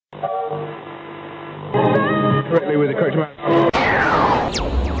correctly with the correct amount.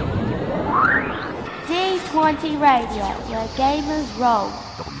 D20 Radio, where gamers roll.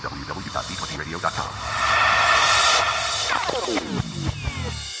 www.d20radio.com.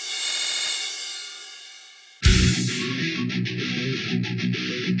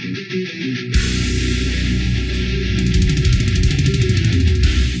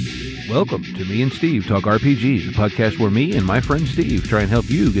 Welcome to Me and Steve Talk RPGs, a podcast where me and my friend Steve try and help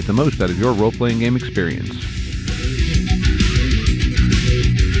you get the most out of your role-playing game experience.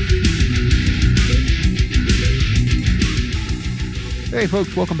 Hey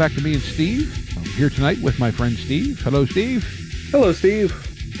folks, welcome back to Me and Steve. I'm here tonight with my friend Steve. Hello, Steve. Hello, Steve.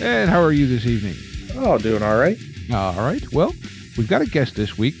 And how are you this evening? Oh, doing all right. All right. Well, we've got a guest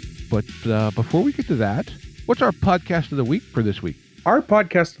this week, but before we get to that, what's our podcast of the week for this week? Our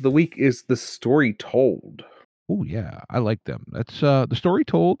podcast of the week is The Story Told. Oh, yeah. I like them. That's The Story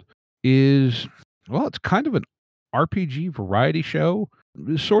Told is, well, it's kind of an RPG variety show.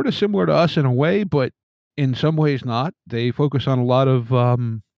 It's sort of similar to us in a way, but in some ways not. They focus on a lot of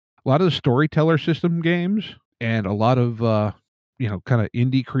the storyteller system games and a lot of, kind of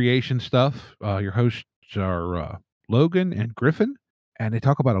indie creation stuff. Your hosts are Logan and Griffin, and they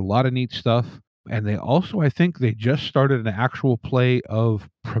talk about a lot of neat stuff. And they also, I think they just started an actual play of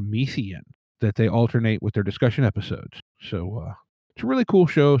Promethean that they alternate with their discussion episodes. So it's a really cool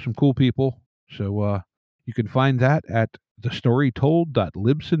show, some cool people. So you can find that at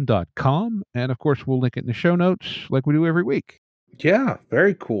thestorytold.libsyn.com. And of course, we'll link it in the show notes like we do every week. Yeah,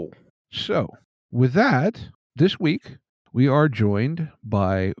 very cool. So with that, this week, we are joined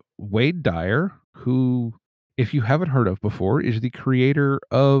by Wade Dyer, who, if you haven't heard of before, is the creator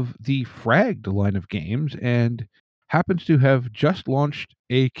of the Fragged line of games and happens to have just launched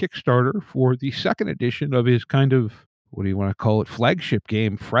a Kickstarter for the second edition of his kind of, what do you want to call it, flagship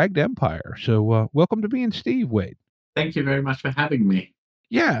game, Fragged Empire. So welcome to me and Steve, Wade. Thank you very much for having me.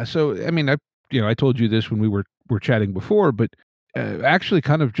 Yeah, so, I mean, I told you this when we were chatting before, but actually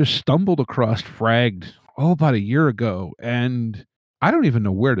kind of just stumbled across Fragged, about a year ago, and I don't even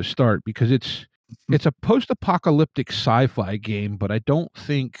know where to start because it's a post-apocalyptic sci-fi game, but I don't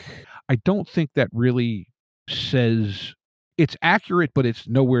think that really says it's accurate, but it's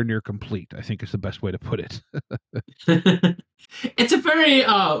nowhere near complete, I think is the best way to put it. It's a very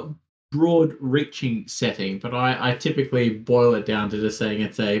broad-reaching setting, but I typically boil it down to just saying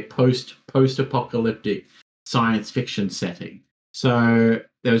it's a post-apocalyptic science fiction setting. So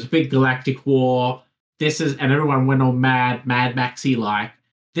there was a big galactic war. And everyone went all Mad Maxy-like.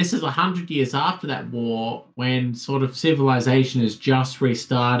 This is 100 years after that war, when sort of civilization is just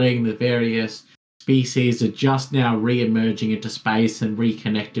restarting. The various species are just now re-emerging into space and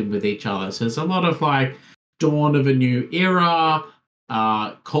reconnecting with each other. So there's a lot of like dawn of a new era,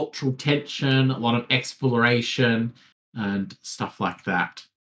 cultural tension, a lot of exploration and stuff like that.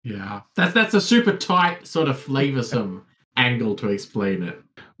 Yeah, that's a super tight sort of flavoursome angle to explain it.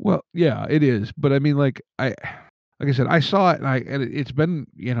 Well, yeah, it is. But I mean, like I said, I saw it, and it's been,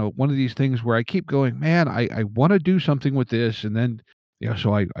 one of these things where I keep going, man, I want to do something with this. And then,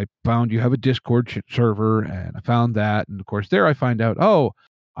 so I found you have a Discord server, and I found that. And of course, there I find out,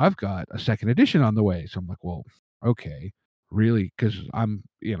 I've got a second edition on the way. So I'm like, well, okay, really? Because I'm,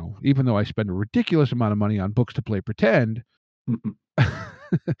 even though I spend a ridiculous amount of money on books to play pretend,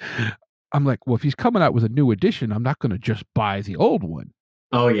 I'm like, well, if he's coming out with a new edition, I'm not going to just buy the old one.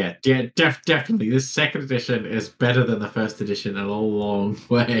 Oh, yeah, definitely. This second edition is better than the first edition in a long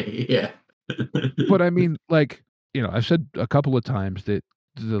way, yeah. But I mean, like, I've said a couple of times that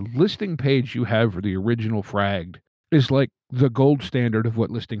the listing page you have for the original Fragged is like the gold standard of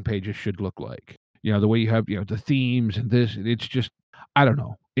what listing pages should look like. The way you have, the themes and this, it's just, I don't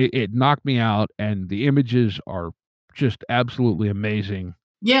know. It knocked me out, and the images are just absolutely amazing.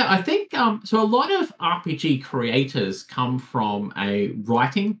 Yeah, I think so. A lot of RPG creators come from a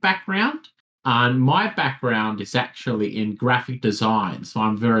writing background, and my background is actually in graphic design. So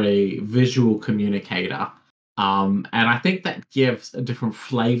I'm very visual communicator, and I think that gives a different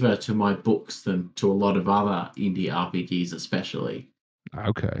flavor to my books than to a lot of other indie RPGs, especially.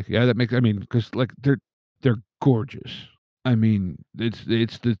 Okay, yeah, that makes. I mean, because like they're gorgeous. I mean, it's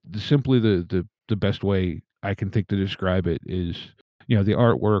simply the best way I can think to describe it is. The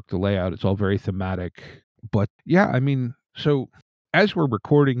artwork, the layout, it's all very thematic. But yeah, I mean, so as we're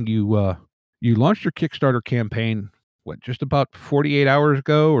recording, you launched your Kickstarter campaign, just about 48 hours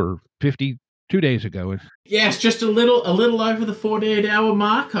ago or 52 days ago? Yes, just a little over the 48-hour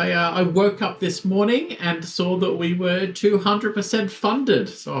mark. I woke up this morning and saw that we were 200% funded.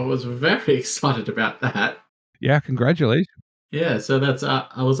 So I was very excited about that. Yeah, congratulations. Yeah, so that's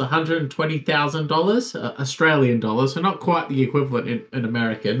I was $120,000 Australian dollars, so not quite the equivalent in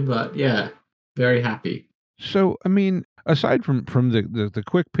American, but yeah, very happy. So, I mean, aside from the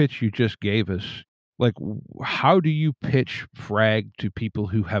quick pitch you just gave us, like, how do you pitch Frag to people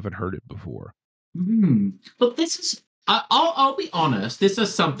who haven't heard it before? But this is I'll be honest. This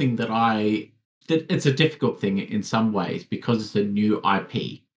is something that it's a difficult thing in some ways because it's a new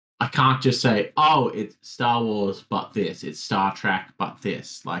IP. I can't just say, oh, it's Star Wars, but this. It's Star Trek, but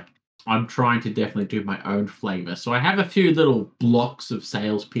this. Like I'm trying to definitely do my own flavor. So I have a few little blocks of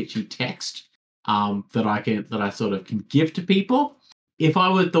sales pitchy text that I sort of can give to people. If I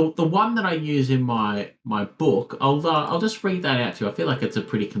were the one that I use in my book, I'll just read that out to you. I feel like it's a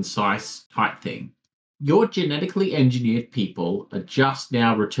pretty concise type thing. Your genetically engineered people are just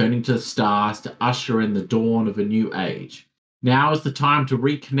now returning to the stars to usher in the dawn of a new age. Now is the time to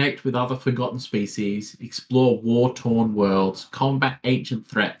reconnect with other forgotten species, explore war-torn worlds, combat ancient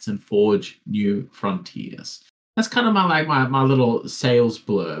threats, and forge new frontiers. That's kind of my little sales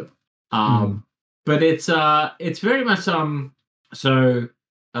blurb. Mhm. But it's very much so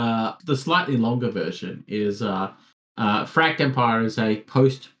the slightly longer version is Fracked Empire is a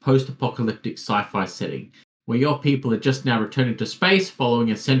post-apocalyptic sci-fi setting where your people are just now returning to space following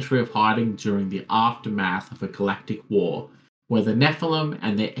a century of hiding during the aftermath of a galactic war, where the Nephilim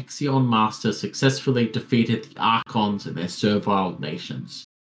and their Exion Master successfully defeated the Archons and their servile nations.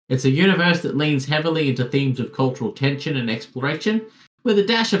 It's a universe that leans heavily into themes of cultural tension and exploration, with a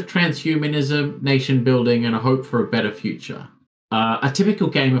dash of transhumanism, nation building, and a hope for a better future. A typical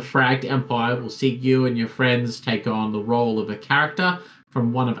game of Fragged Empire will see you and your friends take on the role of a character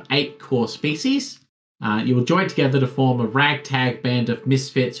from one of 8 core species. You will join together to form a ragtag band of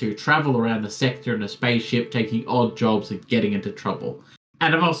misfits who travel around the sector in a spaceship, taking odd jobs and getting into trouble.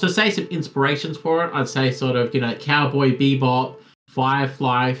 And I've also say some inspirations for it. I'd say sort of, Cowboy Bebop,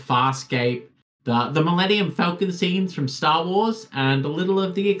 Firefly, Farscape, the Millennium Falcon scenes from Star Wars, and a little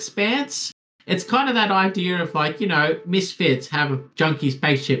of The Expanse. It's kind of that idea of like, misfits have a junky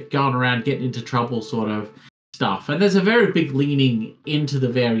spaceship going around getting into trouble sort of stuff. And there's a very big leaning into the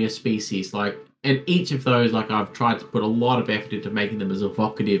various species. Like, and each of those, like, I've tried to put a lot of effort into making them as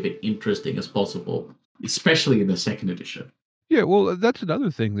evocative and interesting as possible, especially in the second edition. Yeah, well, that's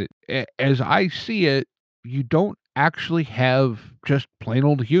another thing that, as I see it, you don't actually have just plain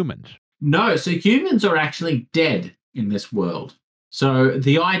old humans. No, so humans are actually dead in this world. So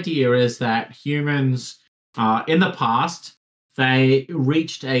the idea is that humans, in the past, they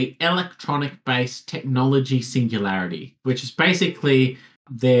reached a electronic-based technology singularity, which is basically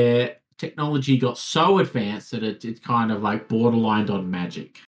their technology got so advanced that it kind of like borderlined on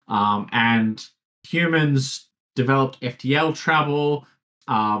magic. And humans developed FTL travel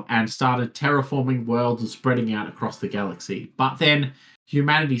and started terraforming worlds and spreading out across the galaxy. But then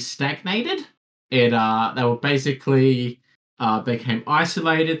humanity stagnated. They were basically became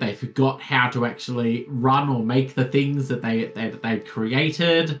isolated. They forgot how to actually run or make the things that they'd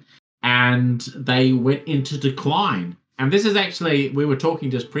created, and they went into decline. And this is actually, we were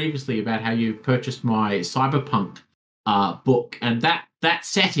talking just previously about how you purchased my cyberpunk book, and that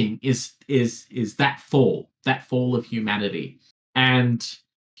setting is that fall of humanity. And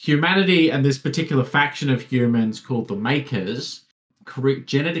humanity and this particular faction of humans called the Makers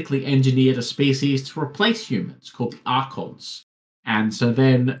genetically engineered a species to replace humans called the Archons. And so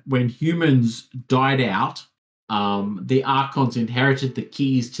then when humans died out, the Archons inherited the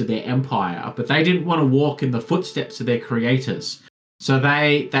keys to their empire, but they didn't want to walk in the footsteps of their creators. So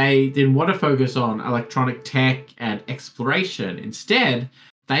they didn't want to focus on electronic tech and exploration. Instead,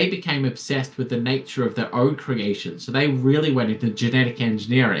 they became obsessed with the nature of their own creation. So they really went into genetic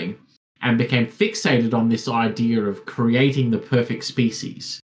engineering and became fixated on this idea of creating the perfect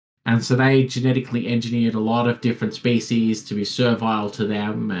species. And so they genetically engineered a lot of different species to be servile to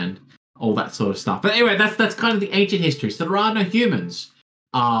them and all that sort of stuff. But anyway, that's kind of the ancient history. So there are no humans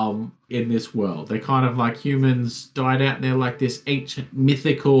in this world. They're kind of like humans died out and they're like this ancient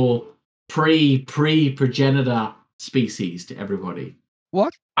mythical pre-progenitor species to everybody. Well,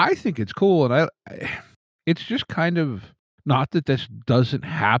 I think it's cool, and it's just kind of not that this doesn't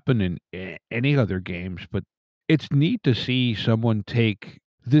happen in any other games, but it's neat to see someone take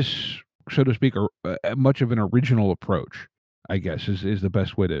this, so to speak, much of an original approach. I guess is the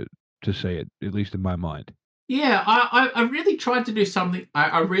best way to say it, at least in my mind. Yeah, I really tried to do something.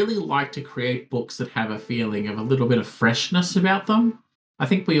 I really like to create books that have a feeling of a little bit of freshness about them. I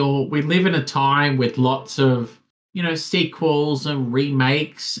think we live in a time with lots of sequels and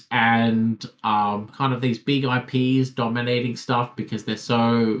remakes and kind of these big IPs dominating stuff because they're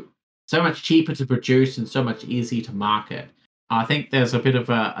so much cheaper to produce and so much easier to market. I think there's a bit of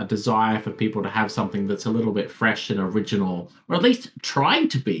a desire for people to have something that's a little bit fresh and original, or at least trying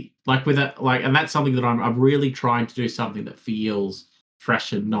to be and that's something that I'm really trying to do, something that feels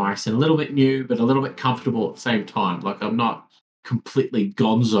fresh and nice and a little bit new, but a little bit comfortable at the same time. Like I'm not completely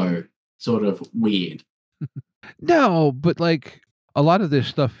gonzo sort of weird. No, but like a lot of this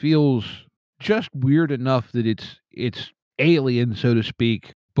stuff feels just weird enough that it's alien, so to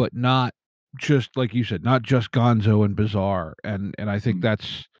speak, but not just like you said, not just gonzo and bizarre. And I think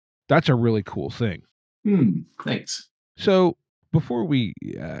that's a really cool thing. Thanks. So before we,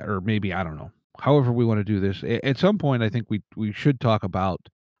 or maybe I don't know, however we want to do this, at some point I think we should talk about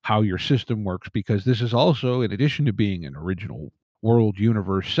how your system works, because this is also, in addition to being an original world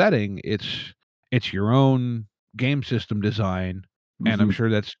universe setting, it's your own game system design, and I'm Mhm. sure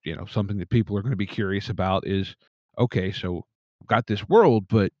that's something that people are going to be curious about. Is okay, so I've got this world,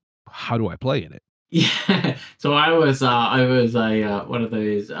 but how do I play in it? Yeah, so I was a one of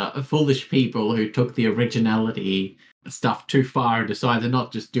those foolish people who took the originality stuff too far and decided to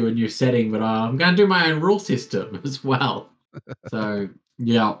not just do a new setting, but I'm going to do my own rule system as well. So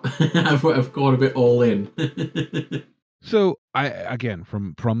yeah, I've gone a bit all in. So I, again,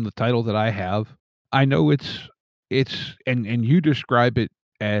 from the title that I have, I know it's and you describe it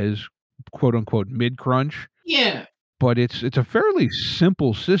as quote unquote mid crunch, Yeah, but it's a fairly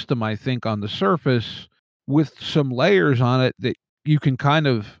simple system, I think, on the surface, with some layers on it that you can kind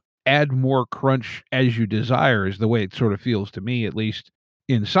of add more crunch as you desire, is the way it sort of feels to me, at least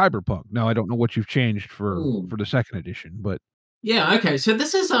in Cyberpunk. Now I don't know what you've changed Mm. for the second edition, but Yeah. Okay. So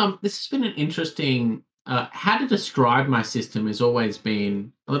this has been an interesting. How to describe my system has always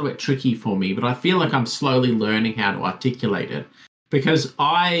been a little bit tricky for me, but I feel like I'm slowly learning how to articulate it, because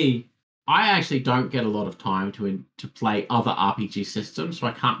I actually don't get a lot of time to play other RPG systems, so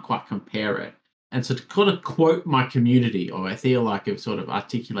I can't quite compare it. And so to kind of quote my community, or I feel like I've sort of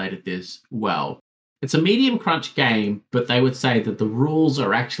articulated this well. It's a medium crunch game, but they would say that the rules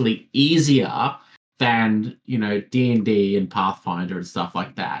are actually easier than D&D and Pathfinder and stuff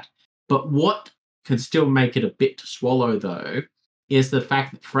like that. But what can still make it a bit to swallow, though, is the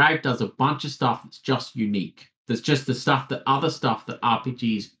fact that Frag does a bunch of stuff that's just unique. There's just the other stuff that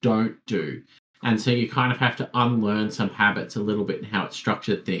RPGs don't do. And so you kind of have to unlearn some habits a little bit in how it's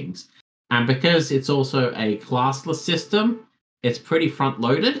structured things. And because it's also a classless system, it's pretty front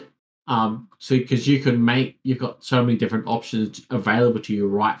loaded. So because you've got so many different options available to you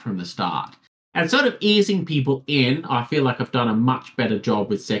right from the start. And sort of easing people in, I feel like I've done a much better job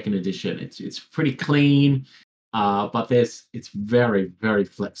with second edition. It's pretty clean, but it's very, very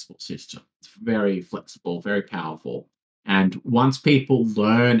flexible system. It's very flexible, very powerful. And once people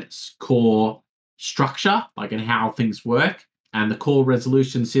learn its core structure, like in how things work, and the core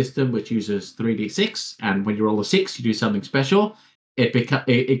resolution system, which uses 3d6, and when you roll a 6, you do something special,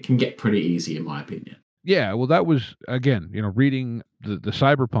 it can get pretty easy, in my opinion. yeah, well, that was, again, reading the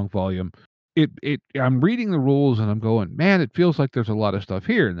Cyberpunk volume. I'm reading the rules and I'm going, man, it feels like there's a lot of stuff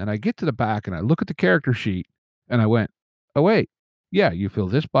here. And then I get to the back and I look at the character sheet and I went, oh wait, yeah, you fill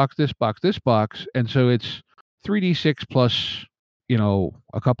this box, this box, this box, and so it's 3d6 plus,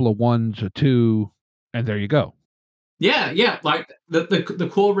 a couple of ones, a two, and there you go. Yeah, like the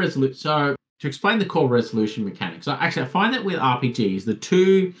core resolution. So to explain the core resolution mechanics, I find that with RPGs,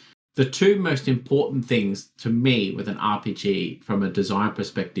 the two most important things to me with an RPG from a design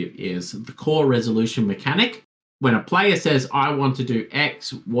perspective is the core resolution mechanic. When a player says, I want to do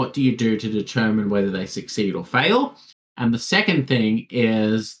X, what do you do to determine whether they succeed or fail? And the second thing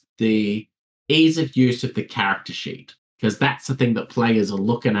is the ease of use of the character sheet, because that's the thing that players are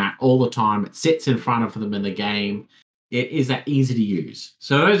looking at all the time. It sits in front of them in the game. It is that easy to use.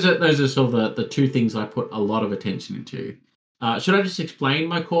 So those are sort of the two things I put a lot of attention into. Should I just explain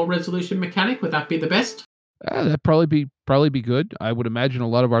my core resolution mechanic? Would that be the best? That'd probably be good. I would imagine a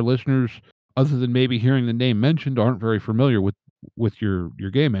lot of our listeners, other than maybe hearing the name mentioned, aren't very familiar with your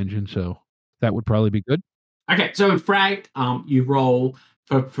game engine, so that would probably be good. Okay, so in Frag, you roll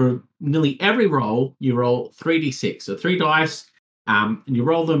for nearly every roll, you roll 3d6, so 3 dice, and you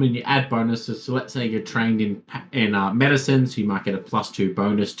roll them and you add bonuses. So let's say you're trained in medicine, so you might get a +2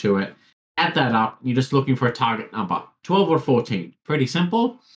 bonus to it. Add that up. You're just looking for a target number, 12 or 14. Pretty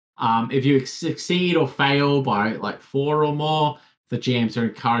simple. If you succeed or fail by like 4 or more, the GMs are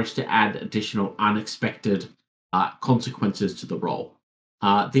encouraged to add additional unexpected consequences to the roll.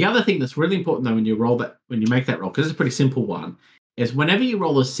 The other thing that's really important though when you make that roll, because it's a pretty simple one, is whenever you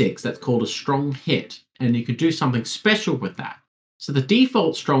roll a 6, that's called a strong hit, and you could do something special with that. So the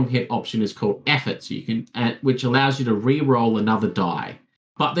default strong hit option is called effort, so you can, which allows you to re-roll another die.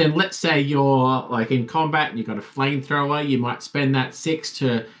 But then let's say you're like in combat and you've got a flamethrower, you might spend that 6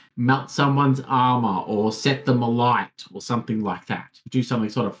 to melt someone's armor or set them alight or something like that. Do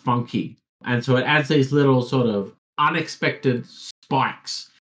something sort of funky. And so it adds these little sort of unexpected spikes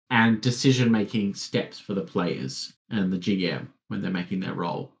and decision-making steps for the players and the GM when they're making their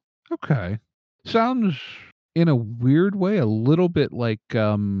roll. Okay. Sounds, in a weird way, a little bit like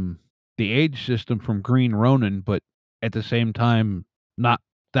the age system from Green Ronin, but at the same time, not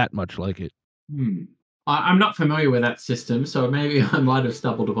that much like it. I'm not familiar with that system, so maybe I might have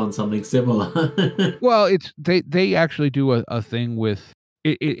stumbled upon something similar. Well, it's they actually do a thing with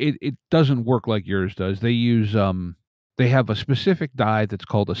it doesn't work like yours does. They use they have a specific die that's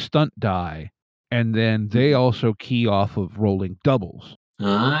called a stunt die, and then they also key off of rolling doubles.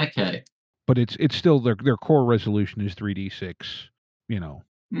 Okay. But it's still their core resolution is 3d6, you know.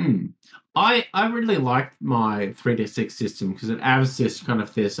 I really like my 3d6 system because it adds this kind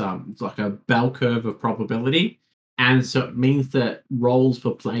of this it's like a bell curve of probability, and so it means that rolls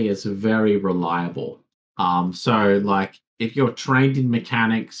for players are very reliable. So like if you're trained in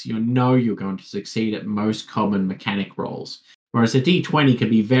mechanics, you know you're going to succeed at most common mechanic rolls, whereas a d20 can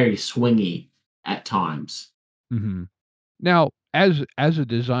be very swingy at times. Now, as a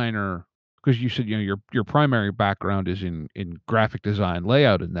designer, because you said your primary background is in graphic design,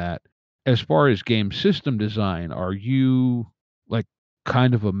 layout, and that. As far as game system design, are you like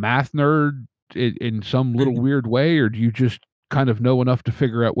kind of a math nerd in some little weird way, or do you just kind of know enough to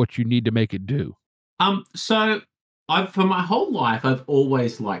figure out what you need to make it do? So for my whole life, I've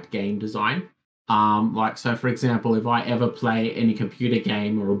always liked game design. So for example, if I ever play any computer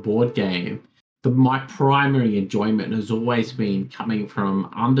game or a board game, my primary enjoyment has always been coming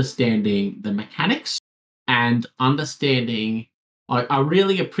from understanding the mechanics and understanding. I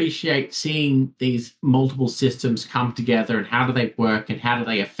really appreciate seeing these multiple systems come together and how do they work and how do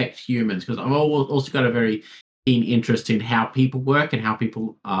they affect humans, because I've also got a very keen interest in how people work and how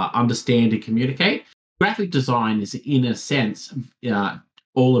people understand and communicate. Graphic design is, in a sense,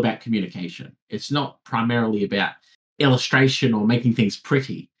 all about communication. It's not primarily about illustration or making things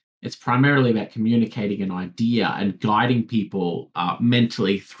pretty. It's primarily about communicating an idea and guiding people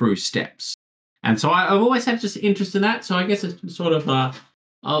mentally through steps. And so I've always had just interest in that. So I guess it's sort of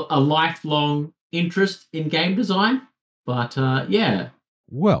a lifelong interest in game design. But yeah.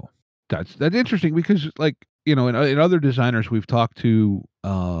 Well, that's interesting because, like, in other designers we've talked to,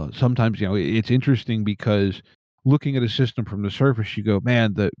 sometimes it's interesting because looking at a system from the surface, you go,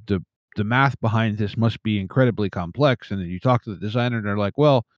 man, the math behind this must be incredibly complex. And then you talk to the designer, and they're like,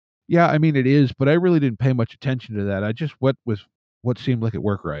 well, yeah, I mean it is, but I really didn't pay much attention to that. I just what seemed like it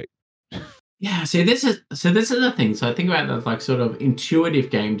worked right. Yeah, this is the thing. So I think about that like sort of intuitive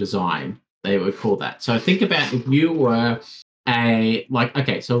game design, they would call that. So think about if you were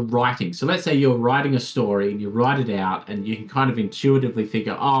writing. So let's say you're writing a story and you write it out and you can kind of intuitively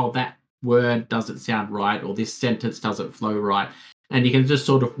figure, oh, that word doesn't sound right or this sentence doesn't flow right. And you can just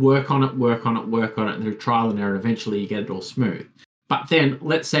sort of work on it, and through trial and error, and eventually you get it all smooth. But then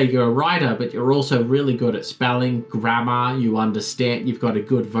let's say you're a writer, but you're also really good at spelling, grammar, you understand, you've got a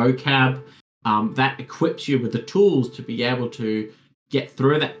good vocab. That equips you with the tools to be able to get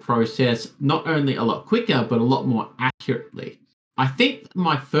through that process not only a lot quicker, but a lot more accurately. I think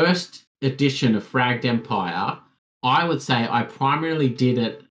my first edition of Fragged Empire, I would say I primarily did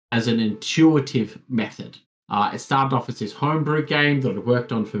it as an intuitive method. It started off as this homebrew game that I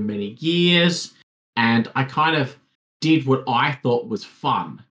worked on for many years, and I kind of did what I thought was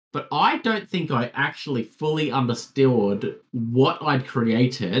fun. But I don't think I actually fully understood what I'd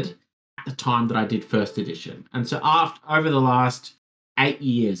created the time that I did first edition. And so over the last 8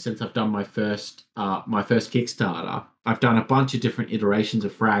 years since I've done my first Kickstarter, I've done a bunch of different iterations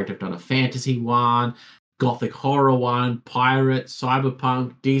of Fragged. I've done a fantasy one, gothic horror one, pirate,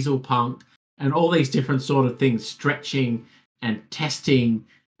 cyberpunk, diesel punk, and all these different sort of things, stretching and testing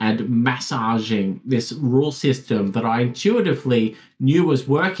and massaging this rule system that I intuitively knew was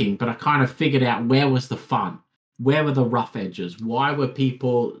working, but I kind of figured out where was the fun. Where were the rough edges? Why were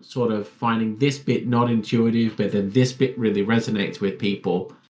people sort of finding this bit not intuitive, but then this bit really resonates with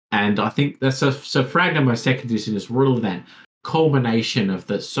people? And I think that's so Fragged, my second edition, is really that culmination of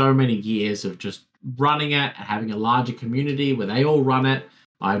so many years of just running it and having a larger community where they all run it.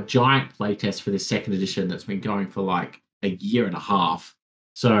 I have a giant playtest for this second edition that's been going for like a year and a half.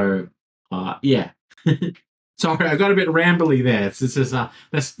 So, yeah. Sorry, I got a bit rambly there. This is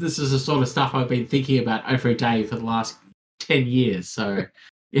the sort of stuff I've been thinking about every day for the last 10 years. So,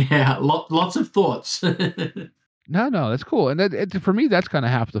 yeah, lots of thoughts. No, that's cool. And for me, that's kind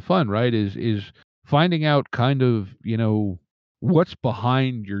of half the fun, right? Is finding out kind of, what's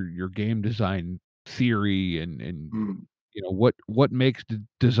behind your game design theory and Mm. what makes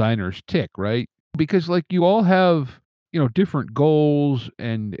designers tick, right? Because like you all have different goals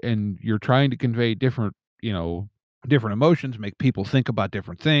and you're trying to convey different emotions, make people think about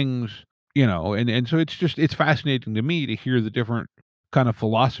different things, and so it's fascinating to me to hear the different kind of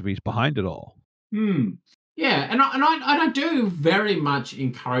philosophies behind it all. Hmm. Yeah, and I do very much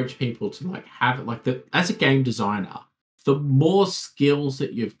encourage people to like have it like the as a game designer, the more skills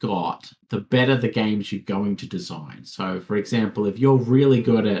that you've got, the better the games you're going to design. So, for example, if you're really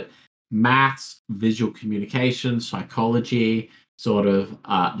good at maths, visual communication, psychology, sort of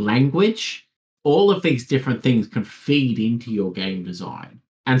language, all of these different things can feed into your game design.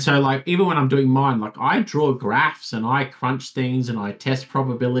 And so, like, even when I'm doing mine, like, I draw graphs and I crunch things and I test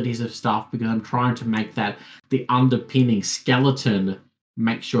probabilities of stuff because I'm trying to make that the underpinning skeleton,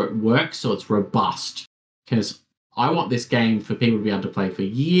 make sure it works so it's robust. Because I want this game for people to be able to play for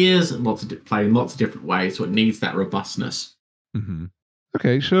years and play in lots of different ways, so it needs that robustness. Hmm.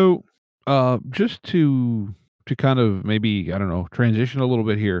 Okay, so just to kind of maybe I don't know transition a little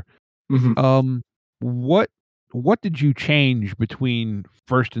bit here. Mhm. Um, what what did you change between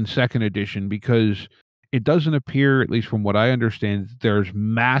first and second edition? Because it doesn't appear, at least from what I understand, there's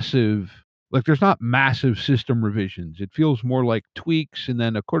not massive system revisions. It feels more like tweaks, and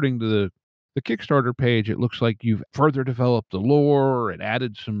then according to the Kickstarter page, it looks like you've further developed the lore and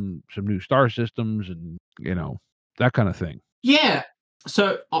added some new star systems and that kind of thing. Yeah.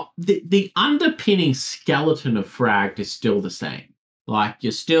 So the underpinning skeleton of Fragged is still the same. Like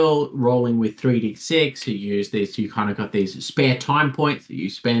you're still rolling with 3d6. You use this. You kind of got these spare time points that you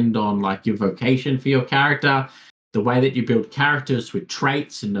spend on like your vocation for your character. The way that you build characters with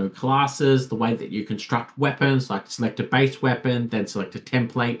traits and no classes. The way that you construct weapons, like select a base weapon, then select a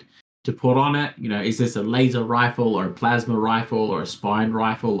template to put on it. Is this a laser rifle or a plasma rifle or a spine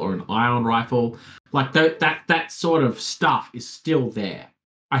rifle or an ion rifle? Like that sort of stuff is still there.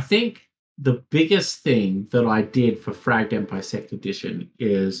 I think the biggest thing that I did for Fragged Empire Second Edition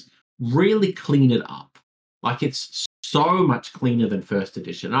is really clean it up. Like it's so much cleaner than First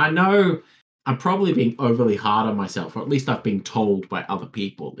Edition. I know I'm probably being overly hard on myself, or at least I've been told by other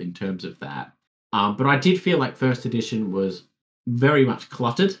people in terms of that. But I did feel like First Edition was very much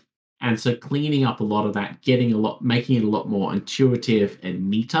cluttered, and so cleaning up a lot of that, making it a lot more intuitive and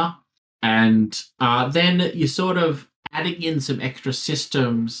neater, and then you sort of adding in some extra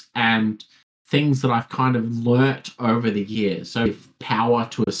systems and things that I've kind of learnt over the years. So power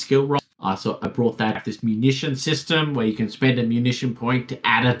to a skill roll. So I brought that this munition system where you can spend a munition point to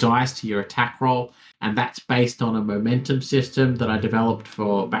add a dice to your attack roll, and that's based on a momentum system that I developed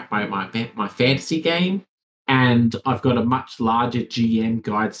for back my fantasy game. And I've got a much larger GM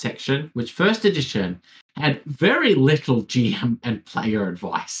guide section, which First Edition had very little GM and player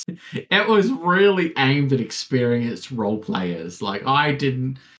advice. It was really aimed at experienced role players. Like I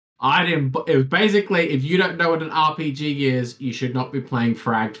didn't. It was basically, if you don't know what an RPG is, you should not be playing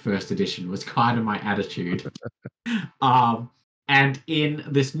Fragged First Edition. Was kind of my attitude. And in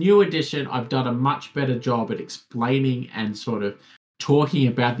this new edition, I've done a much better job at explaining and sort of talking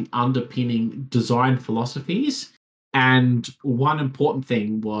about the underpinning design philosophies. And one important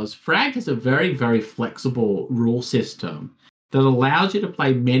thing was Frag has a very, very flexible rule system that allows you to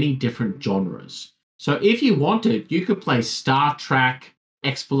play many different genres. So if you wanted, you could play Star Trek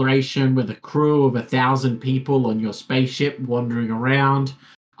exploration with a crew of 1,000 people on your spaceship wandering around.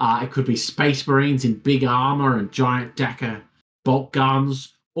 It could be Space Marines in big armor and giant Dakar bolt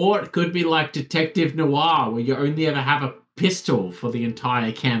guns. Or it could be like Detective Noir, where you only ever have a pistol for the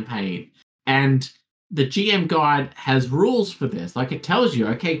entire campaign. And the GM guide has rules for this. Like it tells you,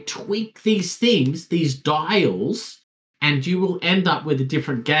 okay, tweak these things, these dials, and you will end up with a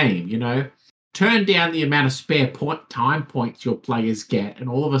different game, Turn down the amount of spare time points your players get, and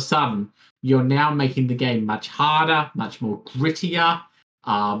all of a sudden, you're now making the game much harder, much more grittier,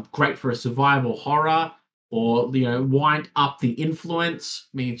 great for a survival horror, or wind up the influence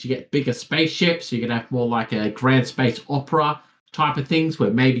means you get bigger spaceships. You can have more like a grand space opera type of things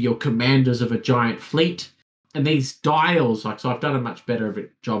where maybe you're commanders of a giant fleet. And these dials, so I've done a much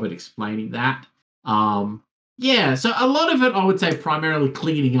better job at explaining that. Yeah, so a lot of it, I would say, primarily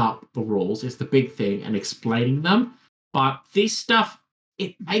cleaning up the rules is the big thing and explaining them. But this stuff,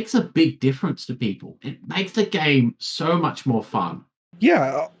 it makes a big difference to people. It makes the game so much more fun.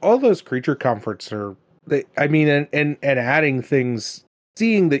 Yeah, all those creature comforts are, and adding things,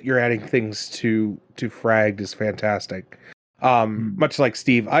 seeing that you're adding things to Fragged is fantastic. Much like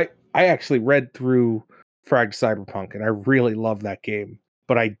Steve, I actually read through Fragged Cyberpunk, and I really love that game.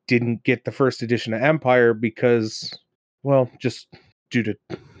 But I didn't get the first edition of Empire because Well, just due to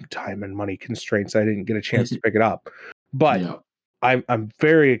time and money constraints, I didn't get a chance to pick it up. But Yeah. I'm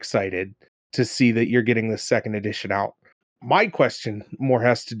very excited to see that you're getting the second edition out. My question more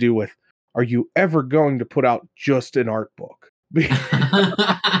has to do with, are you ever going to put out just an art book?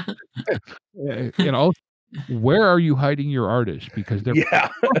 Where are you hiding your artists? Because they're Yeah.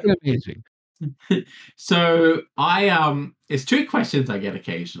 fucking amazing. So it's two questions I get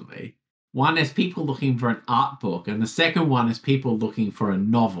occasionally. One is people looking for an art book, and the second one is people looking for a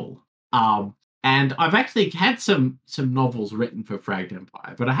novel. And I've actually had some novels written for Fragged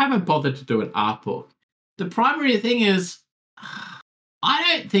Empire, but I haven't bothered to do an art book. The primary thing is, I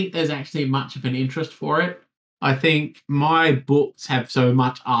don't think there's actually much of an interest for it. I think my books have so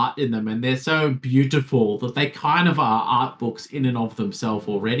much art in them, and they're so beautiful that they kind of are art books in and of themselves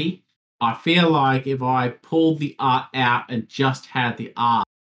already. I feel like if I pulled the art out and just had the art,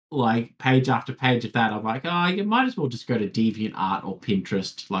 like page after page of that, I'm like, oh, you might as well just go to DeviantArt or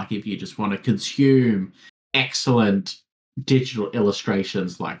Pinterest. Like if you just want to consume excellent digital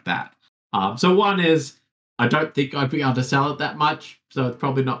illustrations like that. So one is, I don't think I'd be able to sell it that much, so it's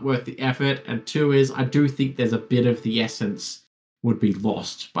probably not worth the effort. And two is, I do think there's a bit of the essence would be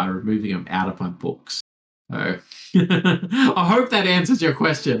lost by removing them out of my books. So I hope that answers your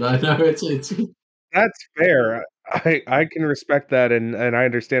question. I know it's That's fair. I can respect that, and I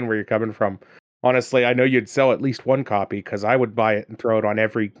understand where you're coming from. Honestly, I know you'd sell at least one copy because I would buy it and throw it on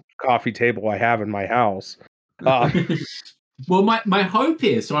every coffee table I have in my house. Well, my hope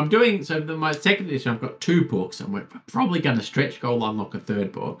is, so my second edition, I've got 2 books, and we're probably going to stretch goal unlock a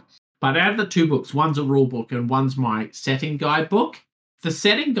third book. But out of the 2 books, one's a rule book and one's my setting guide book. The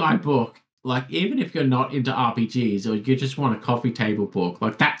setting guide book, like even if you're not into RPGs or you just want a coffee table book,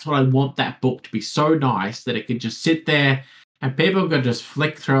 like that's what I want that book to be, so nice that it can just sit there and people can just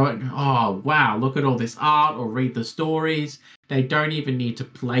flick through it and go, oh wow, look at all this art, or read the stories. They don't even need to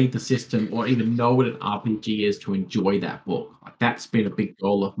play the system or even know what an RPG is to enjoy that book. Like that's been a big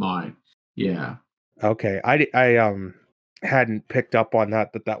goal of mine. Yeah. Okay, I hadn't picked up on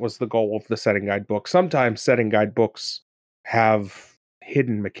that was the goal of the setting guide book. Sometimes setting guide books have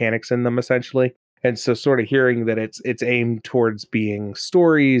hidden mechanics in them, essentially, and so sort of hearing that it's aimed towards being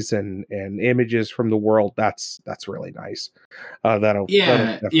stories and images from the world, that's really nice. That'll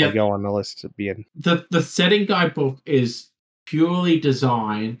definitely go on the list to be in. The setting guide book is purely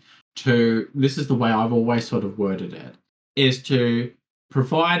designed to, this is the way I've always sort of worded it, is to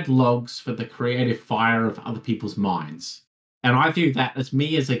provide logs for the creative fire of other people's minds. And I view that as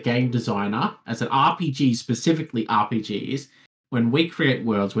me as a game designer, as an RPG, specifically RPGs. When we create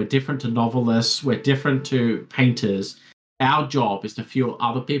worlds, we're different to novelists, we're different to painters. Our job is to fuel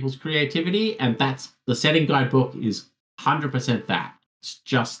other people's creativity, and that's the setting guide book is 100% that. It's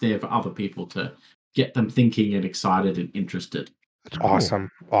just there for other people to get them thinking and excited and interested. That's cool.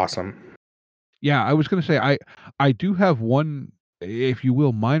 Awesome. Yeah, I was going to say, I do have one, if you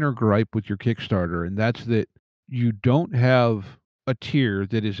will, minor gripe with your Kickstarter, and that's that you don't have a tier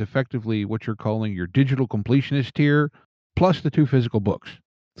that is effectively what you're calling your digital completionist tier, plus the 2 physical books.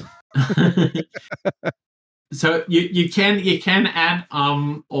 So you can add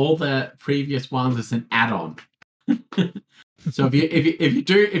all the previous ones as an add-on. So if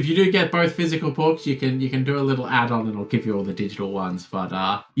you do get both physical books, you can do a little add-on and it'll give you all the digital ones.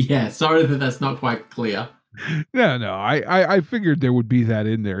 But yeah, sorry that's not quite clear. No, I figured there would be that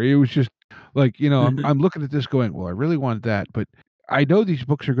in there. It was just like, I'm looking at this going, well, I really want that, but I know these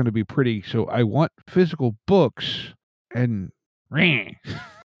books are going to be pretty, so I want physical books. And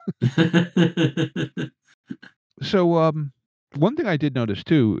so one thing I did notice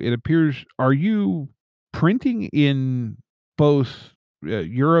too, it appears, are you printing in both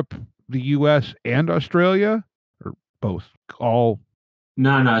Europe, the US, and Australia, or both? All?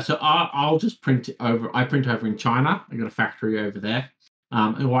 No. So I'll just print it over. I print over in China. I got a factory over there,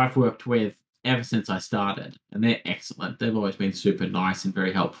 who I've worked with ever since I started, and they're excellent. They've always been super nice and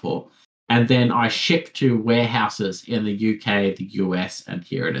very helpful. And then I ship to warehouses in the UK, the US, and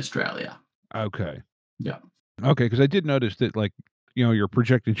here in Australia. Okay. Yeah. Okay, because I did notice that, like, your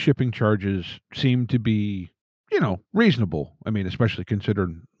projected shipping charges seem to be, reasonable. I mean, especially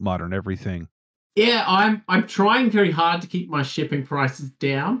considering modern everything. Yeah, I'm trying very hard to keep my shipping prices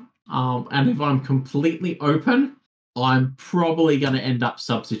down. And if I'm completely open, I'm probably going to end up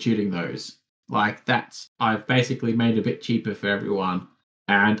substituting those. Like I've basically made it a bit cheaper for everyone.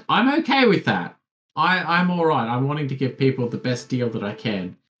 And I'm okay with that. I'm all right. I'm wanting to give people the best deal that I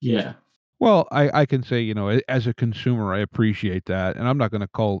can. Yeah. Well, I can say, as a consumer, I appreciate that. And I'm not going to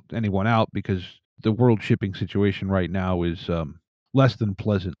call anyone out because the world shipping situation right now is less than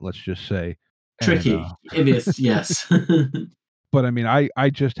pleasant, let's just say. Tricky. It is, yes. But I mean, I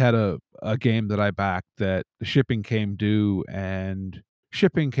just had a game that I backed that the shipping came due, and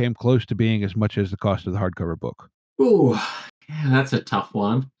shipping came close to being as much as the cost of the hardcover book. Ooh, yeah, that's a tough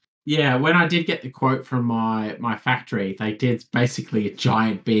one. Yeah, when I did get the quote from my factory, they did basically a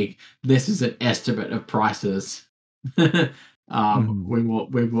giant big, this is an estimate of prices. You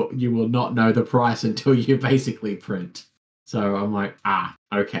will not know the price until you basically print. So I'm like,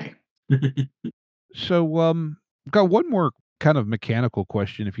 okay. So, got one more kind of mechanical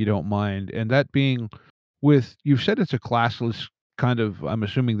question, if you don't mind, and that being with you've said it's a classless kind of, I'm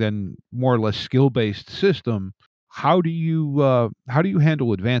assuming then more or less skill-based system. How do you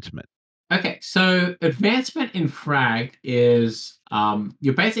handle advancement? Okay, so advancement in Frag is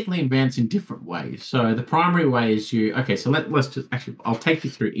you're basically advanced in different ways. So the primary way is let's just actually I'll take you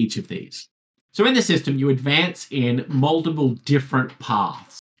through each of these. So in the system, you advance in multiple different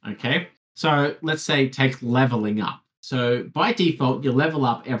paths. Okay, so let's say take leveling up. So by default, you level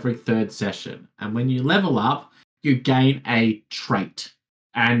up every third session, and when you level up, you gain a trait.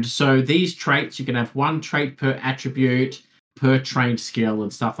 And so these traits, you can have one trait per attribute, per trained skill,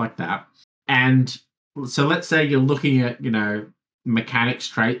 and stuff like that. And so let's say you're looking at, mechanics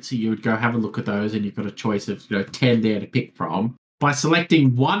traits, so you would go have a look at those, and you've got a choice of, 10 there to pick from. By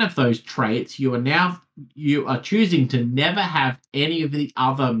selecting one of those traits, you are choosing to never have any of the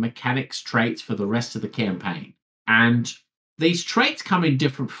other mechanics traits for the rest of the campaign. And these traits come in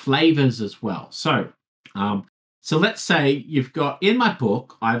different flavors as well. So let's say you've got, in my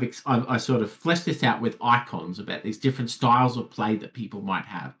book, I sort of fleshed this out with icons about these different styles of play that people might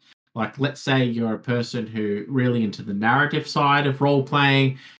have. Like, let's say you're a person who really into the narrative side of role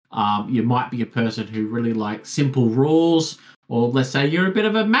playing. You might be a person who really likes simple rules. Or let's say you're a bit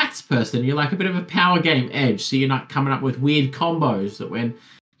of a maths person. You like a bit of a power game edge. So you're not coming up with weird combos that when,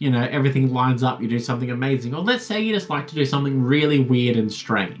 everything lines up, you do something amazing. Or let's say you just like to do something really weird and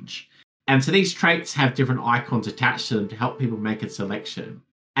strange. And so these traits have different icons attached to them to help people make a selection.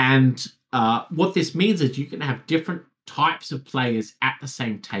 And what this means is you can have different types of players at the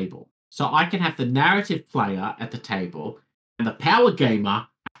same table. So I can have the narrative player at the table and the power gamer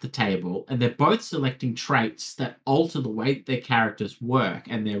at the table, and they're both selecting traits that alter the way that their characters work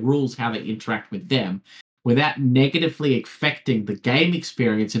and their rules, how they interact with them, without negatively affecting the game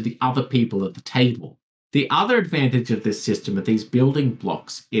experience of the other people at the table. The other advantage of this system, of these building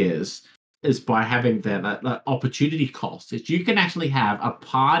blocks, is by having that opportunity cost, is you can actually have a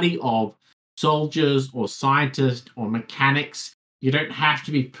party of soldiers or scientists or mechanics. You don't have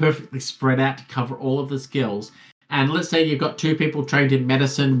to be perfectly spread out to cover all of the skills. And let's say you've got two people trained in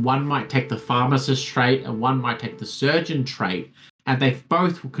medicine. One might take the pharmacist trait and one might take the surgeon trait. And they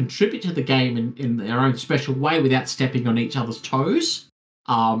both will contribute to the game in their own special way without stepping on each other's toes.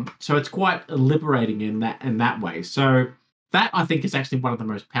 So it's quite liberating in that way. So that, I think, is actually one of the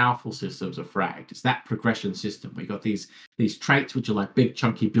most powerful systems of Fragged. It's that progression system. We got these traits which are like big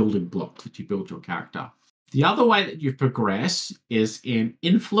chunky building blocks that you build your character. The other way that you progress is in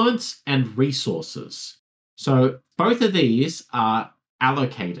influence and resources. So both of these are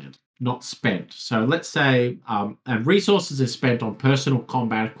allocated, not spent. So let's say, and resources is spent on personal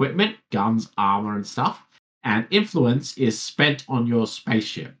combat equipment, guns, armor, and stuff. And influence is spent on your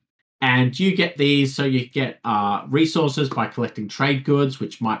spaceship. And you get these, so you get resources by collecting trade goods,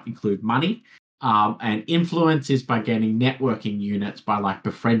 which might include money. And influence is by gaining networking units by like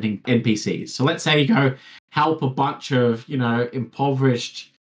befriending NPCs. So let's say you go help a bunch of, impoverished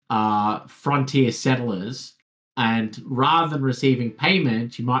frontier settlers. And rather than receiving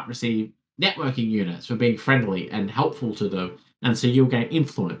payment, you might receive networking units for being friendly and helpful to them. And so you'll gain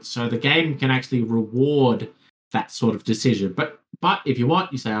influence. So the game can actually reward that sort of decision. But if you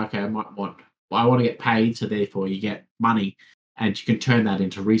want, you say, okay, I want to get paid, so therefore you get money, and you can turn that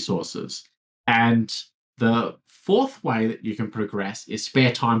into resources. And the fourth way that you can progress is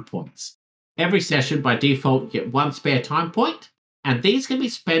spare time points. Every session, by default, you get one spare time point, and these can be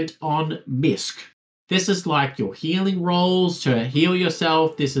spent on MISC. This is like your healing rolls to heal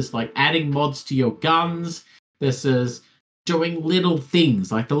yourself. This is like adding mods to your guns. This is doing little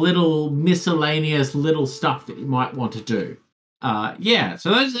things, like the little miscellaneous little stuff that you might want to do. So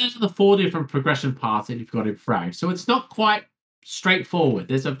those are the four different progression paths that you've got in Frag. So it's not quite straightforward.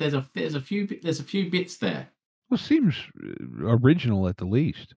 There's a few bits there. Well, it seems original at the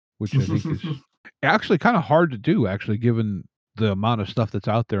least, which I think is actually kind of hard to do, actually, given the amount of stuff that's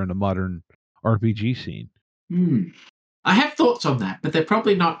out there in the modern RPG scene. I have thoughts on that, but they're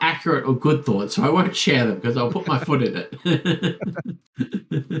probably not accurate or good thoughts, so I won't share them because I'll put my foot in it.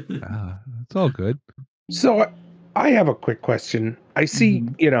 It's all good. So I have a quick question. I see,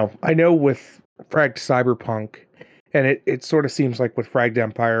 I know with Fragged Cyberpunk, and it sort of seems like with Fragged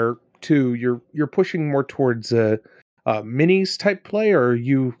Empire 2, you're pushing more towards a minis type play, or are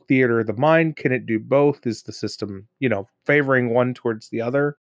you Theater of the Mind? Can it do both? Is the system, favoring one towards the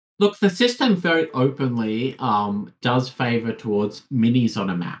other? Look, the system very openly does favor towards minis on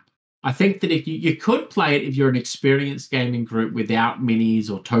a map. I think that if you could play it if you're an experienced gaming group without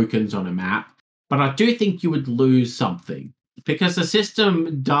minis or tokens on a map, but I do think you would lose something because the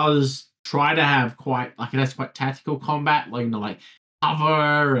system does try to have it has quite tactical combat, like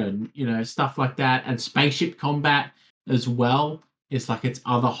cover and stuff like that, and spaceship combat as well. It's like it's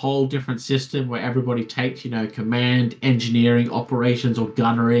a whole different system where everybody takes, command, engineering, operations, or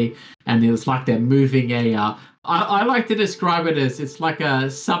gunnery, and it's like they're moving I like to describe it as it's like a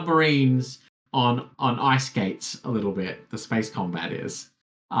submarines on ice skates a little bit. The space combat is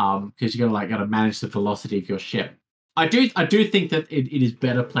because you gotta manage the velocity of your ship. I do think that it is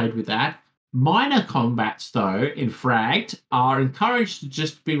better played with that. Minor combats though in Fragged are encouraged to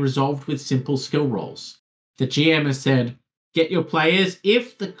just be resolved with simple skill rolls. The GM has said, get your players,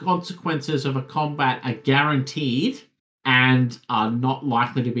 if the consequences of a combat are guaranteed and are not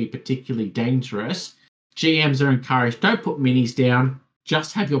likely to be particularly dangerous, GMs are encouraged, don't put minis down,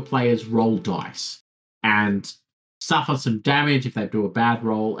 just have your players roll dice and suffer some damage if they do a bad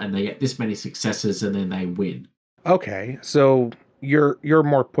roll, and they get this many successes and then they win. Okay, so you're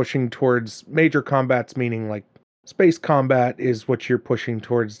more pushing towards major combats, meaning like space combat is what you're pushing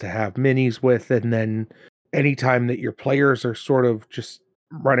towards to have minis with, and then anytime that your players are sort of just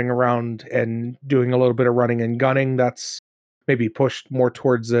running around and doing a little bit of running and gunning, that's maybe pushed more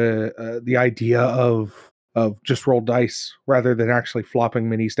towards the idea of just roll dice rather than actually flopping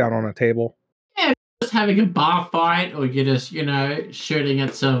minis down on a table. Yeah, just having a bar fight, or you're just shooting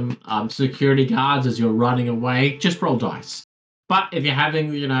at some security guards as you're running away, just roll dice. But if you're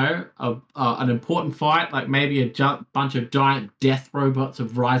having an important fight, like maybe a bunch of giant death robots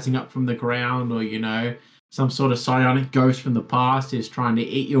of rising up from the ground, or some sort of psionic ghost from the past is trying to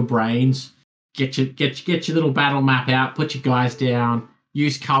eat your brains, get your little battle map out, put your guys down,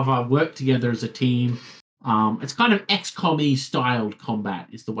 use cover, work together as a team. It's kind of XCOM-y styled combat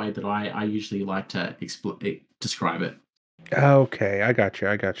is the way that I usually like to describe it. Okay, I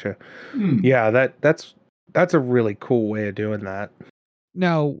gotcha. Yeah, that's a really cool way of doing that.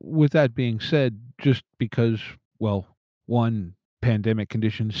 Now, with that being said, just because, well, one, pandemic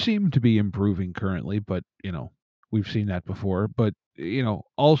conditions seem to be improving currently, but we've seen that before. But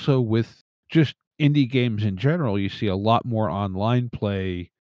also with just indie games in general, you see a lot more online play.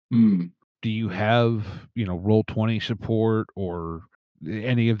 Do you have Roll20 support or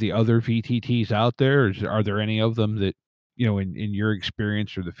any of the other VTTs out there? Are there any of them that in your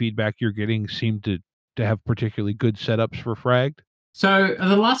experience or the feedback you're getting seem to have particularly good setups for Fragged? So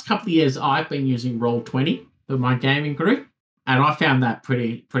the last couple of years, I've been using Roll20 for my gaming group, and I found that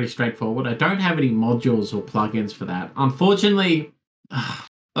pretty straightforward. I don't have any modules or plugins for that. Unfortunately,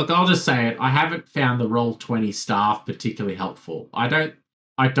 look, I'll just say it. I haven't found the Roll20 staff particularly helpful. I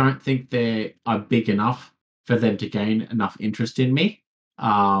don't think they are big enough for them to gain enough interest in me.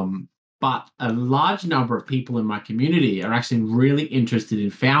 But a large number of people in my community are actually really interested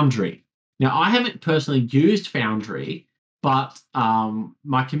in Foundry. Now, I haven't personally used Foundry, but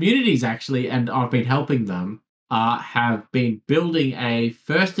my communities actually, and I've been helping them, have been building a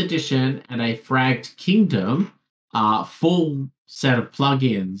first edition and a Fragged Kingdom full set of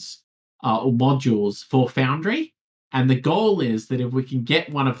plugins or modules for Foundry. And the goal is that if we can get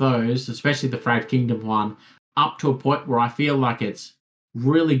one of those, especially the Fragged Kingdom one, up to a point where I feel like it's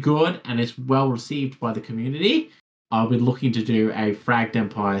really good and it's well received by the community, I'll be looking to do a Fragged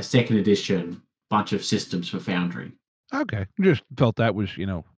Empire 2nd edition bunch of systems for Foundry. Okay. Just felt that was,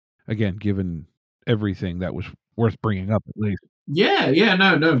 again, given everything, that was worth bringing up at least. Yeah,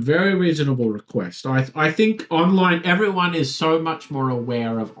 no, very reasonable request. I think online, everyone is so much more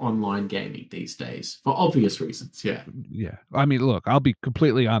aware of online gaming these days for obvious reasons. Yeah. Yeah. I mean, look, I'll be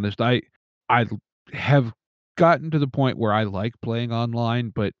completely honest. I have gotten to the point where I like playing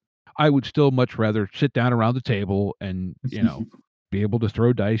online, but I would still much rather sit down around the table and, be able to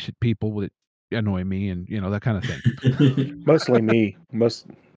throw dice at people that annoy me and, that kind of thing. Mostly me.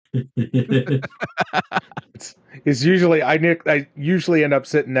 It's usually I usually end up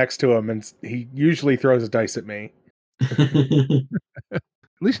sitting next to him, and he usually throws a dice at me. At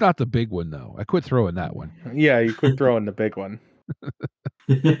least not the big one, though. I quit throwing that one. Yeah, you quit throwing the big one.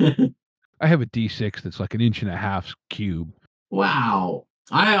 I have a D6 that's like 1.5 inches cube. Wow.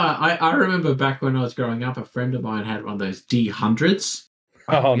 I remember back when I was growing up, a friend of mine had one of those D100s.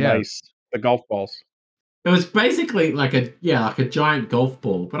 Oh, yeah. Nice. The golf balls. It was basically like a giant golf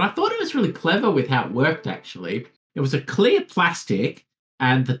ball, but I thought it was really clever with how it worked, actually. It was a clear plastic,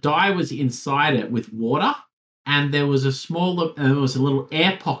 and the die was inside it with water, and there was a little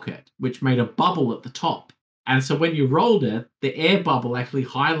air pocket, which made a bubble at the top. And so when you rolled it, the air bubble actually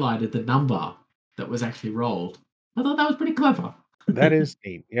highlighted the number that was actually rolled. I thought that was pretty clever. That is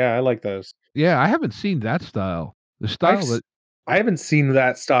neat. Yeah, I like those. Yeah, I haven't seen that style. The style that I haven't seen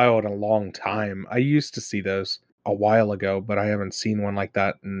that style in a long time. I used to see those a while ago, but I haven't seen one like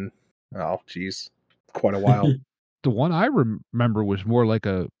that in quite a while. the one I remember was more like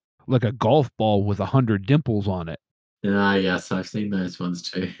a golf ball with 100 dimples on it. Yes, I've seen those ones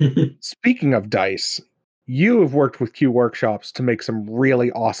too. Speaking of dice, you have worked with Q Workshops to make some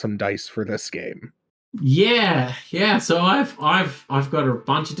really awesome dice for this game. Yeah. So I've got a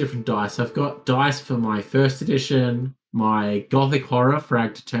bunch of different dice. I've got dice for my first edition, my Gothic Horror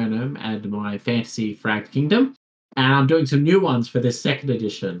Fragged Turnum, and my Fantasy Fragged Kingdom, and I'm doing some new ones for this second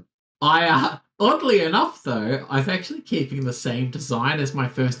edition. Oddly enough, though, I'm actually keeping the same design as my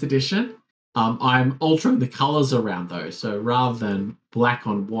first edition. I'm altering the colors around those. So rather than black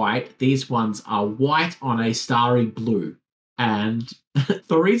on white, these ones are white on a starry blue. And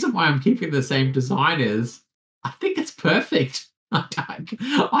the reason why I'm keeping the same design is I think it's perfect.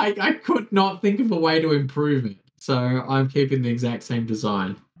 I could not think of a way to improve it. So I'm keeping the exact same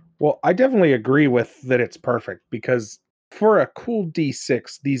design. Well, I definitely agree with that it's perfect because for a cool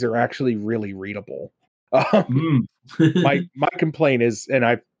D6, these are actually really readable. My complaint is, and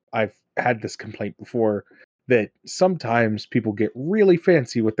I've had this complaint before, that sometimes people get really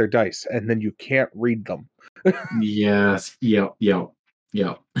fancy with their dice and then you can't read them. Yes. Yep. Yeah,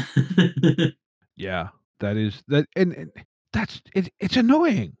 that is that, and that's it. It's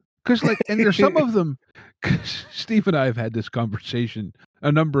annoying because and there's some of them. Cause Steve and I have had this conversation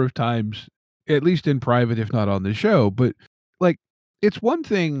a number of times, at least in private, if not on the show. But it's one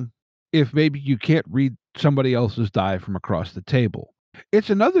thing if maybe you can't read somebody else's die from across the table.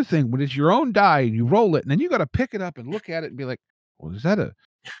 It's another thing when it's your own die and you roll it, and then you got to pick it up and look at it and be like, "Well, is that a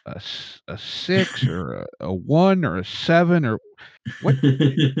 6 or a 1 or a 7 or what?"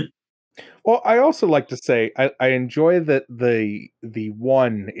 Well, I also like to say I enjoy that the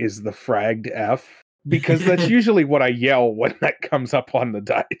 1 is the fragged F because that's usually what I yell when that comes up on the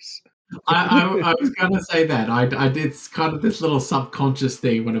dice. I was going to say that. I did kind of this little subconscious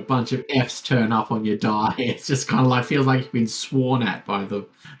thing when a bunch of Fs turn up on your die. It's just kind of feels like you've been sworn at by them.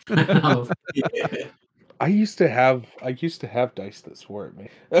 Yeah. I used to have dice that swore at me.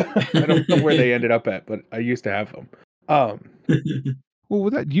 I don't know where they ended up at, but I used to have them. Well,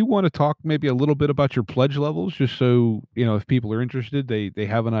 with that, do you want to talk maybe a little bit about your pledge levels, just so if people are interested, they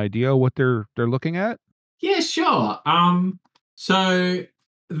have an idea what they're looking at? Yeah, sure. So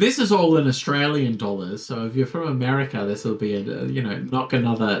this is all in Australian dollars. So if you're from America, this will be knock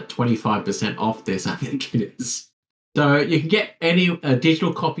another 25% off this. I think it is. So you can get a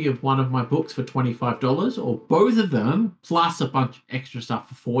digital copy of one of my books for $25, or both of them plus a bunch of extra stuff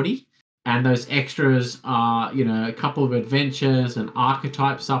for $40. And those extras are, a couple of adventures, an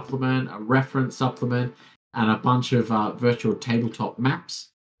archetype supplement, a reference supplement, and a bunch of virtual tabletop maps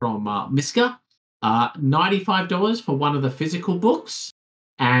from Miska. $95 for one of the physical books,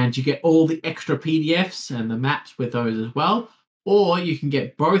 and you get all the extra PDFs and the maps with those as well. Or you can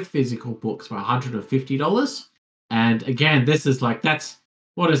get both physical books for $150. And again, this is what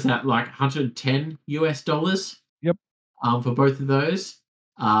is that, $110 US? Yep. For both of those.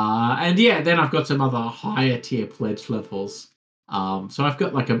 And yeah, then I've got some other higher tier pledge levels. So I've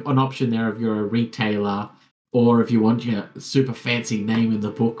got an option there if you're a retailer, or if you want your super fancy name in the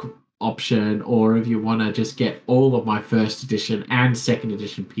book option, or if you want to just get all of my first edition and second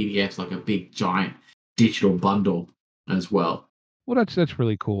edition PDFs, like a big giant digital bundle as well. Well, that's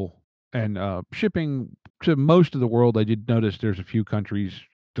really cool. And shipping to most of the world, I did notice there's a few countries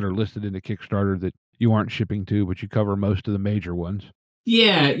that are listed in the Kickstarter that you aren't shipping to, but you cover most of the major ones.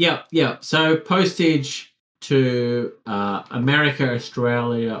 Yeah. So postage to America,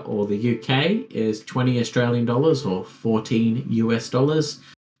 Australia, or the UK is $20 Australian or $14 US,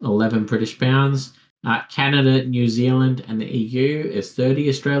 11 British pounds. Canada, New Zealand, and the EU is $30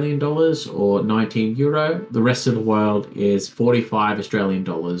 Australian or 19 euro. The rest of the world is $45 Australian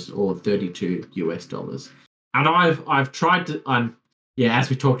or 32 US dollars. And I've tried to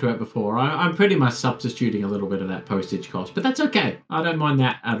as we talked about before, I'm pretty much substituting a little bit of that postage cost, but that's okay. I don't mind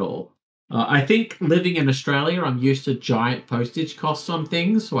that at all. I think living in Australia, I'm used to giant postage costs on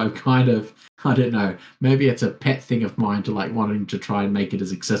things, so I'm kind of, I don't know, maybe it's a pet thing of mine to wanting to try and make it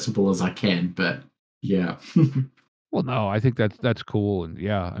as accessible as I can, but yeah. Well, no, I think that's cool, and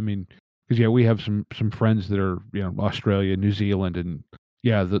yeah, I mean, because we have some friends that are Australia, New Zealand, and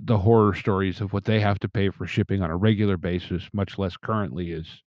Yeah, the horror stories of what they have to pay for shipping on a regular basis, much less currently, is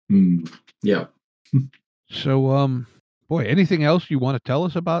Yeah. so. Boy, anything else you want to tell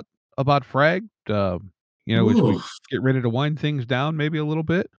us about Frag? As we Ooh. get ready to wind things down, maybe a little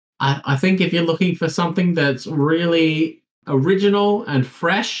bit. I think if you're looking for something that's really original and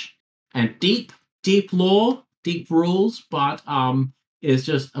fresh and deep lore, deep rules, but is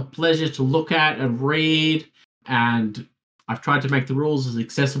just a pleasure to look at and read. And I've tried to make the rules as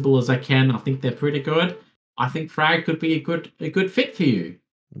accessible as I can. I think they're pretty good. I think Frag could be a good fit for you.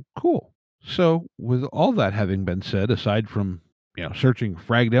 Cool. So, with all that having been said, aside from searching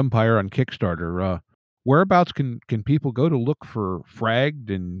Fragged Empire on Kickstarter, whereabouts can people go to look for Fragged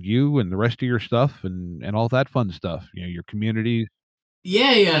and you and the rest of your stuff and all that fun stuff? Your community.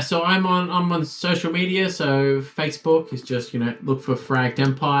 Yeah. So I'm on social media. So Facebook is just look for Fragged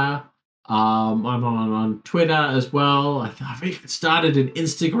Empire. I'm on Twitter as well. I've even started an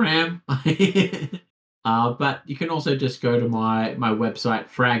Instagram. But you can also just go to my website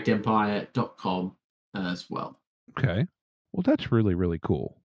fraggedempire.com as well. Okay. Well, that's really, really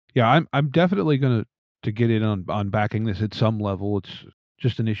cool. Yeah, I'm definitely gonna to get in on backing this at some level. It's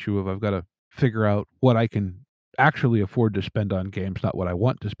just an issue of I've got to figure out what I can actually afford to spend on games, not what I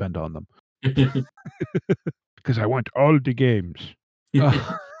want to spend on them. Because I want all the games.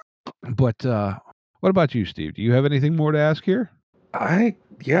 But what about you, Steve? Do you have anything more to ask here? I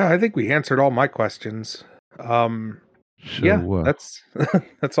think we answered all my questions. So,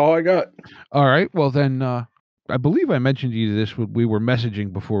 that's all I got. All right. Well, then I believe I mentioned to you this when we were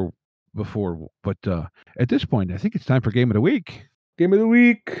messaging before, but at this point, I think it's time for Game of the Week. Game of the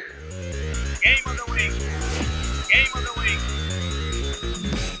Week. Game of the Week. Game of the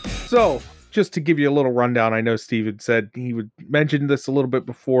Week. So, just to give you a little rundown, I know Steve had said he would mention this a little bit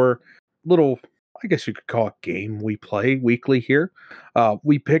before. Little, I guess you could call it game we play weekly here.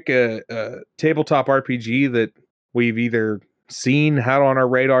 We pick a tabletop RPG that we've either seen, had on our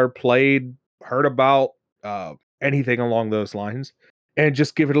radar, played, heard about, anything along those lines, and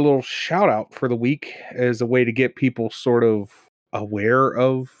just give it a little shout out for the week as a way to get people sort of aware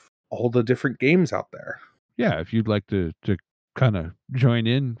of all the different games out there. Yeah, if you'd like to kind of join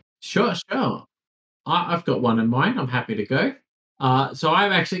in. Sure. I've got one in mind. I'm happy to go. So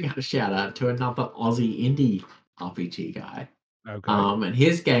I've actually got a shout out to another Aussie indie RPG guy. Okay. And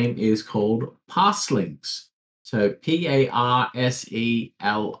his game is called Parslings. So Parselings.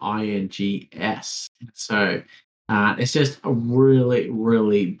 So it's just a really,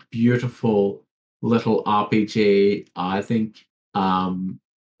 really beautiful little RPG. I think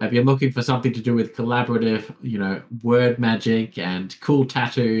if you're looking for something to do with collaborative, word magic and cool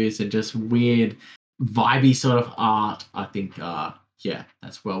tattoos and just weird, vibey sort of art, I think,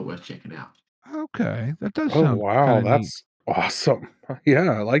 that's well worth checking out. Okay, that does Oh sound. wow, kinda that's awesome.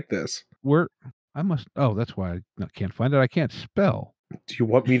 Yeah, I like this. neat. That's why I can't find it. I can't spell. Do you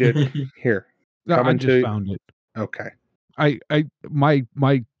want me to here? No, Come I into- just found it. Okay.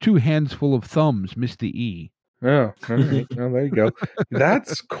 My two hands full of thumbs missed the E. Oh, all right. Well, there you go.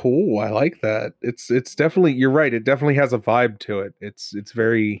 That's cool. I like that. It's definitely, you're right. It definitely has a vibe to it. It's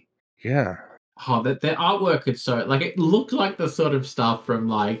very, yeah. Oh, the artwork is so it looked like the sort of stuff from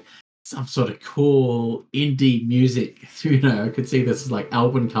some sort of cool indie music. I could see this as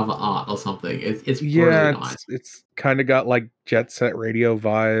album cover art or something. It's really nice. It's kind of got Jet Set Radio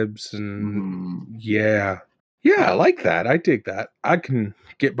vibes, and yeah, I like that. I dig that. I can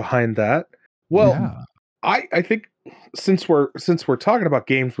get behind that. Well, yeah. I think since we're talking about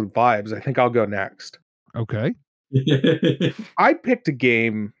games with vibes, I think I'll go next. Okay. I picked a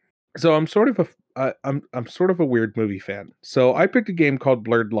game. So I'm sort of a weird movie fan. So I picked a game called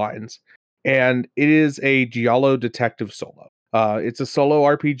Blurred Lines, and it is a Giallo detective solo. It's a solo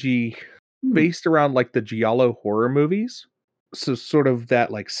RPG based around the Giallo horror movies. So sort of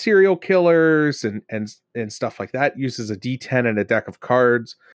that serial killers and stuff like that. Uses a D10 and a deck of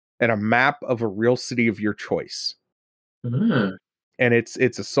cards and a map of a real city of your choice. And it's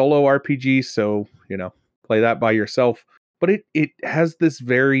a solo RPG, so play that by yourself. But it has this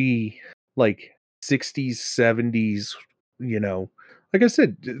very 60s, 70s, like I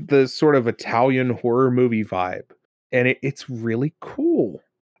said, the sort of Italian horror movie vibe. And it's really cool.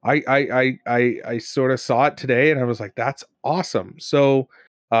 I sort of saw it today and I was like, that's awesome. So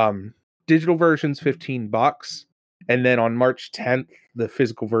digital version's $15. And then on March 10th, the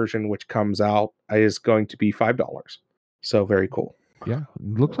physical version, which comes out, is going to be $5. So very cool. Yeah.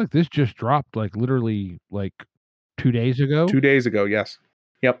 Looks like this just dropped literally 2 days ago. 2 days ago, yes.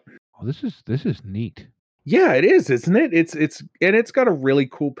 Yep. Oh, this is neat. Yeah, it is, isn't it? It's got a really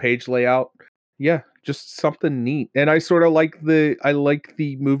cool page layout. Yeah, just something neat. And I sort of like the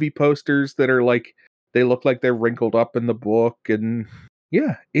movie posters that are like they look like they're wrinkled up in the book, and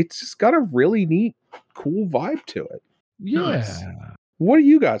yeah, it's just got a really neat, cool vibe to it. Yeah. Nice. What do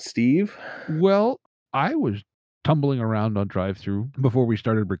you got, Steve? Well, I was tumbling around on drive-through before we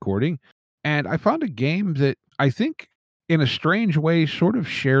started recording, and I found a game that I think, in a strange way, sort of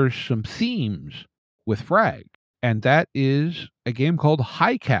shares some themes with Frag, and that is a game called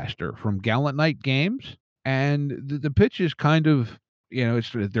Highcaster from Gallant Knight Games. And the pitch is kind of,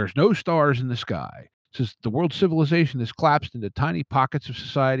 there's no stars in the sky. It says the world's civilization has collapsed into tiny pockets of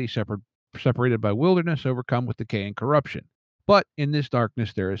society separated by wilderness, overcome with decay and corruption. But in this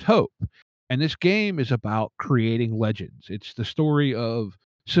darkness, there is hope. And this game is about creating legends. It's the story of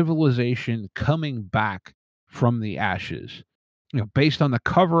civilization coming back from the ashes. Based on the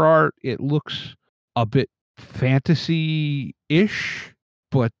cover art, it looks a bit fantasy-ish,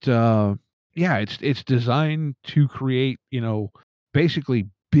 but it's designed to create, basically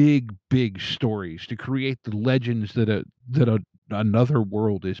big stories, to create the legends that another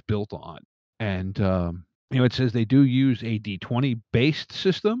world is built on. And it says they do use a D20 based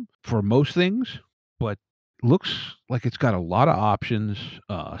system for most things, but looks like it's got a lot of options,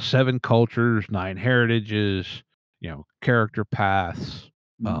 7 cultures, 9 heritages, character paths,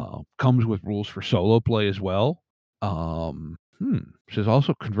 comes with rules for solo play as well. Says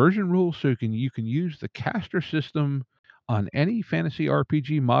also conversion rules, so you can use the caster system on any fantasy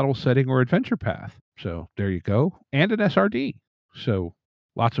RPG model setting or adventure path. So there you go. And an SRD. So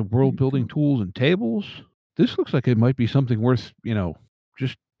lots of world building tools and tables. This looks like it might be something worth,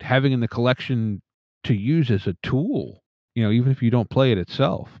 just having in the collection to use as a tool, even if you don't play it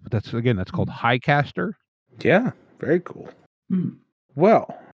itself. But that's called Highcaster. Yeah, very cool.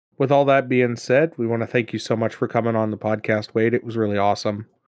 Well, with all that being said, we want to thank you so much for coming on the podcast, Wade. It was really awesome.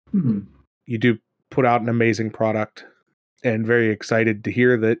 You do put out an amazing product, and very excited to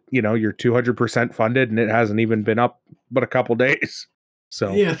hear that, you're 200% funded and it hasn't even been up but a couple days.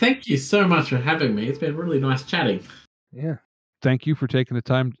 So yeah, thank you so much for having me. It's been really nice chatting. Yeah. Thank you for taking the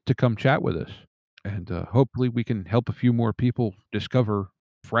time to come chat with us. And hopefully we can help a few more people discover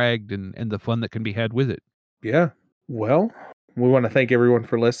Fragged and the fun that can be had with it. Yeah. Well, we want to thank everyone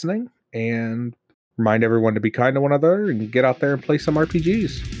for listening and remind everyone to be kind to one another and get out there and play some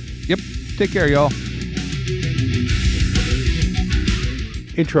RPGs. Yep. Take care, y'all.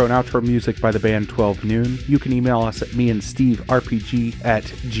 Intro and outro music by the band 12 Noon. You can email us at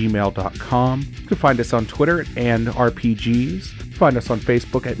meandsteverpg@gmail.com. You can find us on Twitter and RPGs. Find us on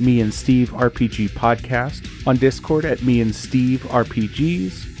Facebook at Me and Steve RPG Podcast, on Discord at Me and Steve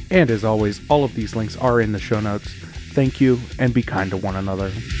RPGs, and as always, all of these links are in the show notes. Thank you, and be kind to one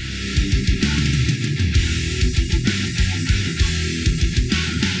another.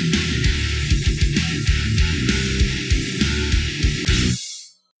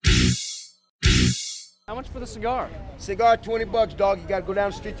 How much for the cigar? Cigar, $20, dog. You gotta go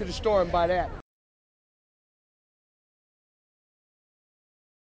down the street to the store and buy that.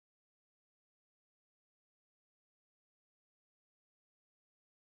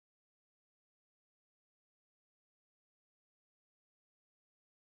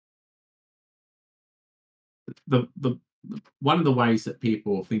 The one of the ways that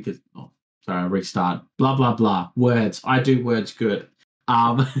people think is sorry, I'll restart. Blah blah blah. Words. I do words good.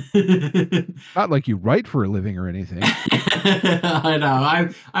 Not like you write for a living or anything. I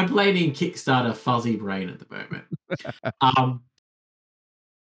know. I'm playing Kickstarter fuzzy brain at the moment.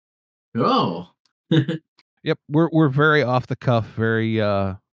 Yep, we're very off the cuff, very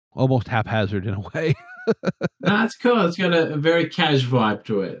almost haphazard in a way. That's cool. It's got a very cash vibe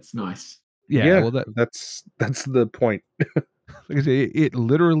to it. It's nice. Yeah, well, that's the point. Like I say, it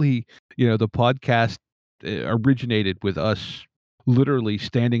literally, the podcast originated with us literally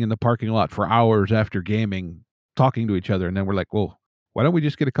standing in the parking lot for hours after gaming, talking to each other, and then we're like, well, why don't we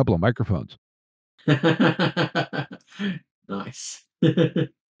just get a couple of microphones? Nice.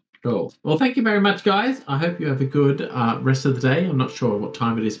 Cool. Well, thank you very much, guys. I hope you have a good rest of the day. I'm not sure what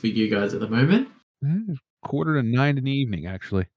time it is for you guys at the moment. It's 8:45 in the evening, actually.